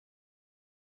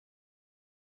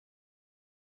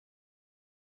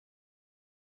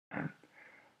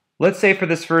Let's say for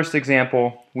this first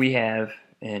example, we have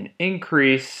an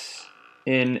increase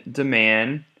in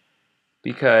demand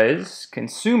because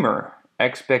consumer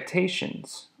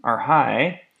expectations are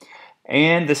high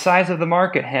and the size of the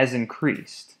market has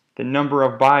increased, the number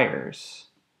of buyers.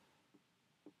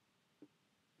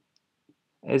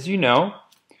 As you know,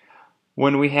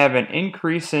 when we have an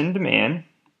increase in demand,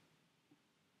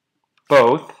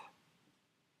 both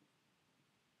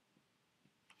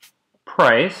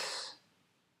price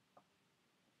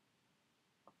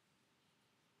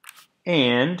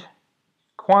and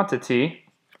quantity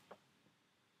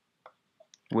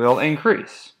will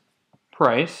increase.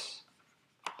 Price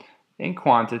and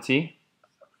quantity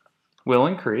will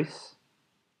increase.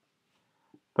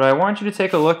 But I want you to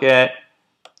take a look at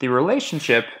the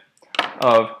relationship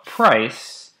of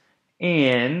price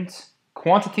and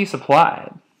quantity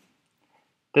supplied.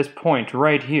 This point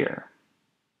right here.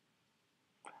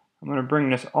 I'm going to bring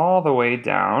this all the way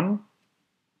down.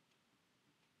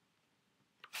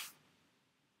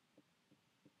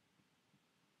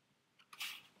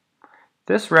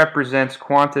 This represents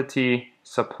quantity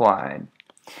supplied.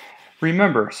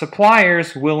 Remember,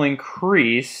 suppliers will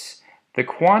increase the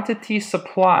quantity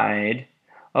supplied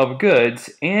of goods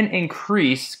and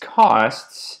increase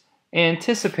costs,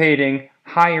 anticipating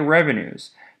higher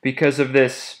revenues because of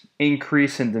this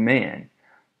increase in demand.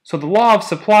 So the law of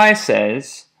supply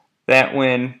says that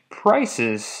when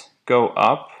prices go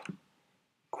up,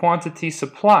 quantity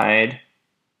supplied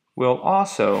will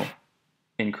also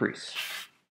increase.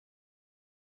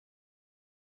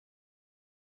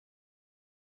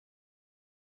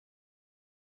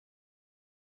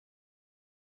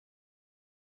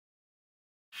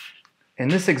 In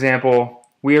this example,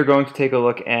 we are going to take a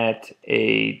look at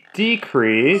a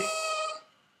decrease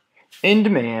in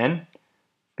demand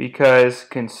because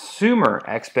consumer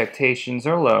expectations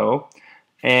are low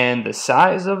and the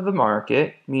size of the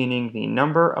market, meaning the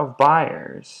number of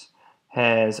buyers,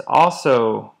 has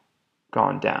also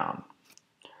gone down.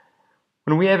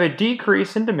 When we have a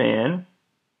decrease in demand,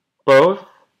 both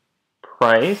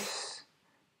price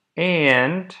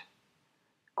and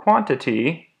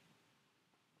quantity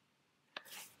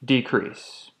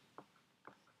decrease.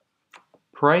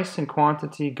 Price and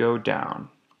quantity go down.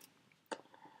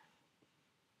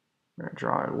 We're going to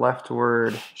draw a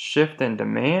leftward shift in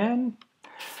demand.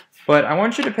 But I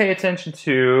want you to pay attention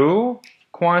to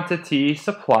quantity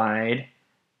supplied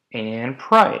and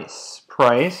price.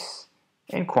 Price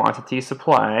and quantity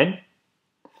supplied.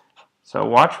 So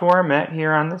watch where I'm at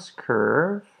here on this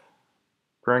curve.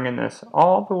 Bringing this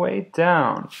all the way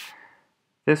down.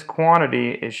 This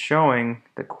quantity is showing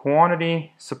the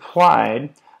quantity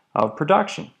supplied of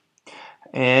production.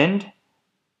 And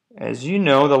as you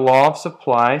know, the law of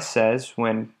supply says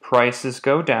when prices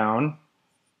go down,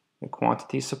 the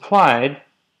quantity supplied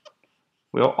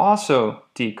will also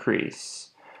decrease.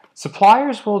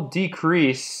 Suppliers will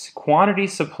decrease quantity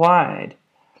supplied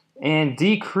and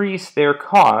decrease their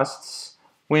costs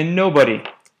when nobody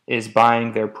is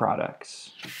buying their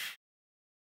products.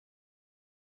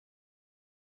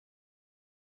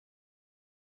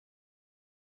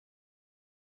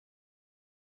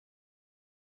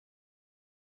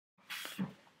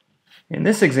 In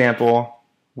this example,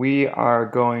 we are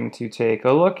going to take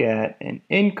a look at an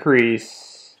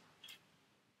increase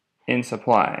in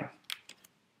supply.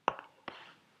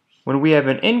 When we have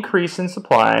an increase in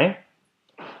supply,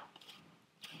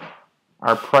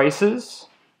 our prices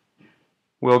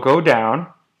will go down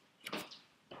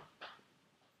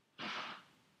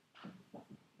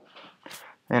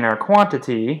and our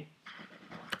quantity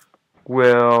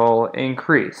will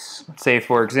increase. Let's say,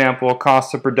 for example,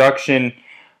 cost of production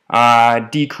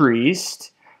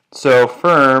decreased, so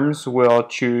firms will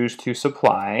choose to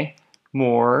supply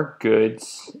more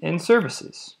goods and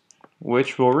services,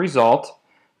 which will result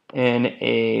in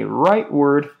a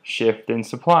rightward shift in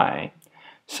supply.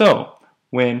 So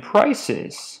when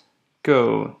prices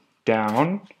go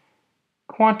down,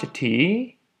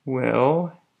 quantity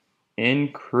will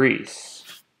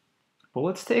increase. Well,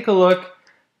 let's take a look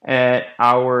at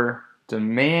our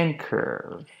demand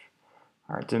curve.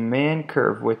 Our demand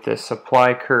curve with the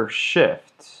supply curve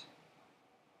shift.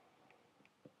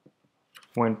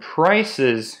 When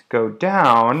prices go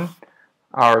down,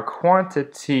 our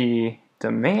quantity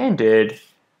demanded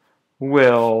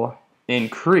will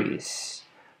increase.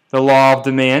 The law of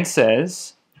demand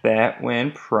says that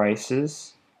when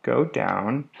prices go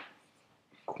down,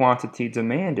 quantity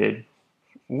demanded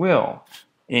will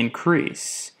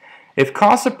increase. If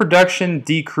costs of production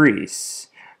decrease,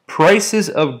 prices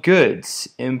of goods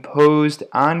imposed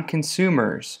on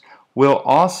consumers will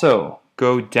also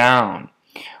go down.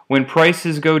 When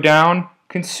prices go down,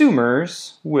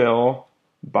 consumers will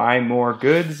buy more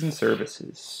goods and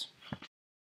services.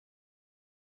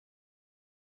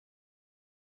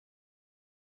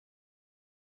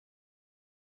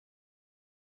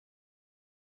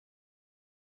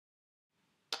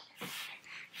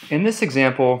 In this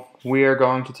example, we are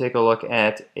going to take a look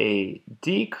at a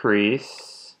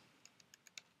decrease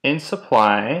in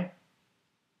supply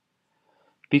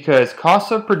because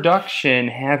costs of production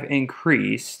have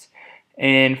increased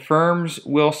and firms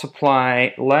will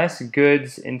supply less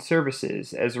goods and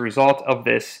services as a result of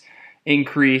this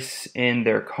increase in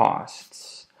their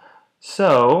costs.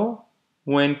 So,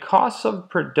 when costs of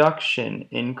production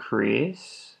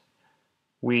increase,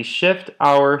 we shift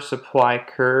our supply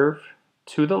curve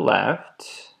to the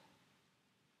left.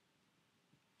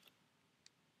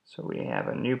 So we have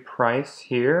a new price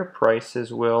here.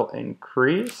 Prices will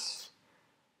increase.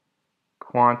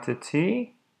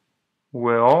 Quantity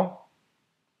will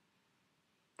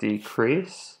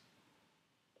decrease.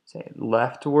 Say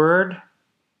leftward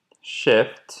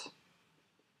shift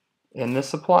in the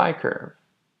supply curve.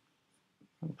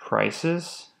 When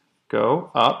prices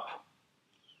go up,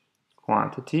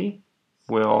 quantity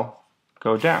will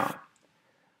go down.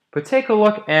 But take a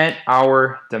look at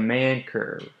our demand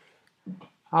curve.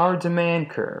 Our demand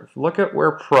curve. Look at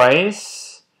where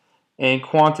price and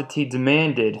quantity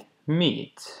demanded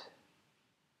meet.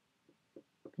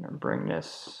 I'm going to bring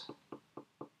this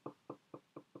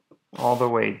all the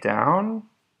way down.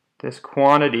 This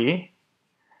quantity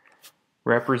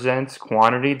represents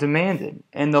quantity demanded.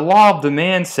 And the law of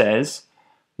demand says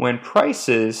when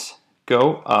prices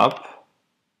go up,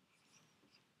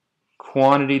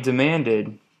 quantity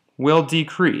demanded will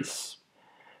decrease.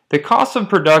 The cost of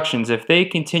productions, if they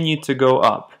continue to go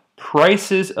up,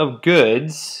 prices of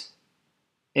goods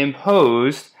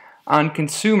imposed on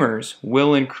consumers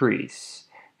will increase.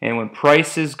 And when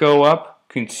prices go up,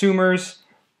 consumers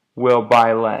will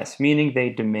buy less, meaning they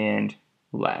demand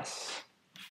less.